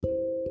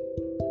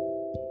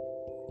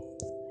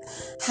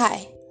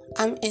Hi,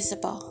 I'm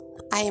Isabel.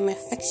 I am a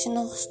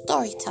fictional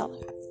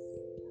storyteller.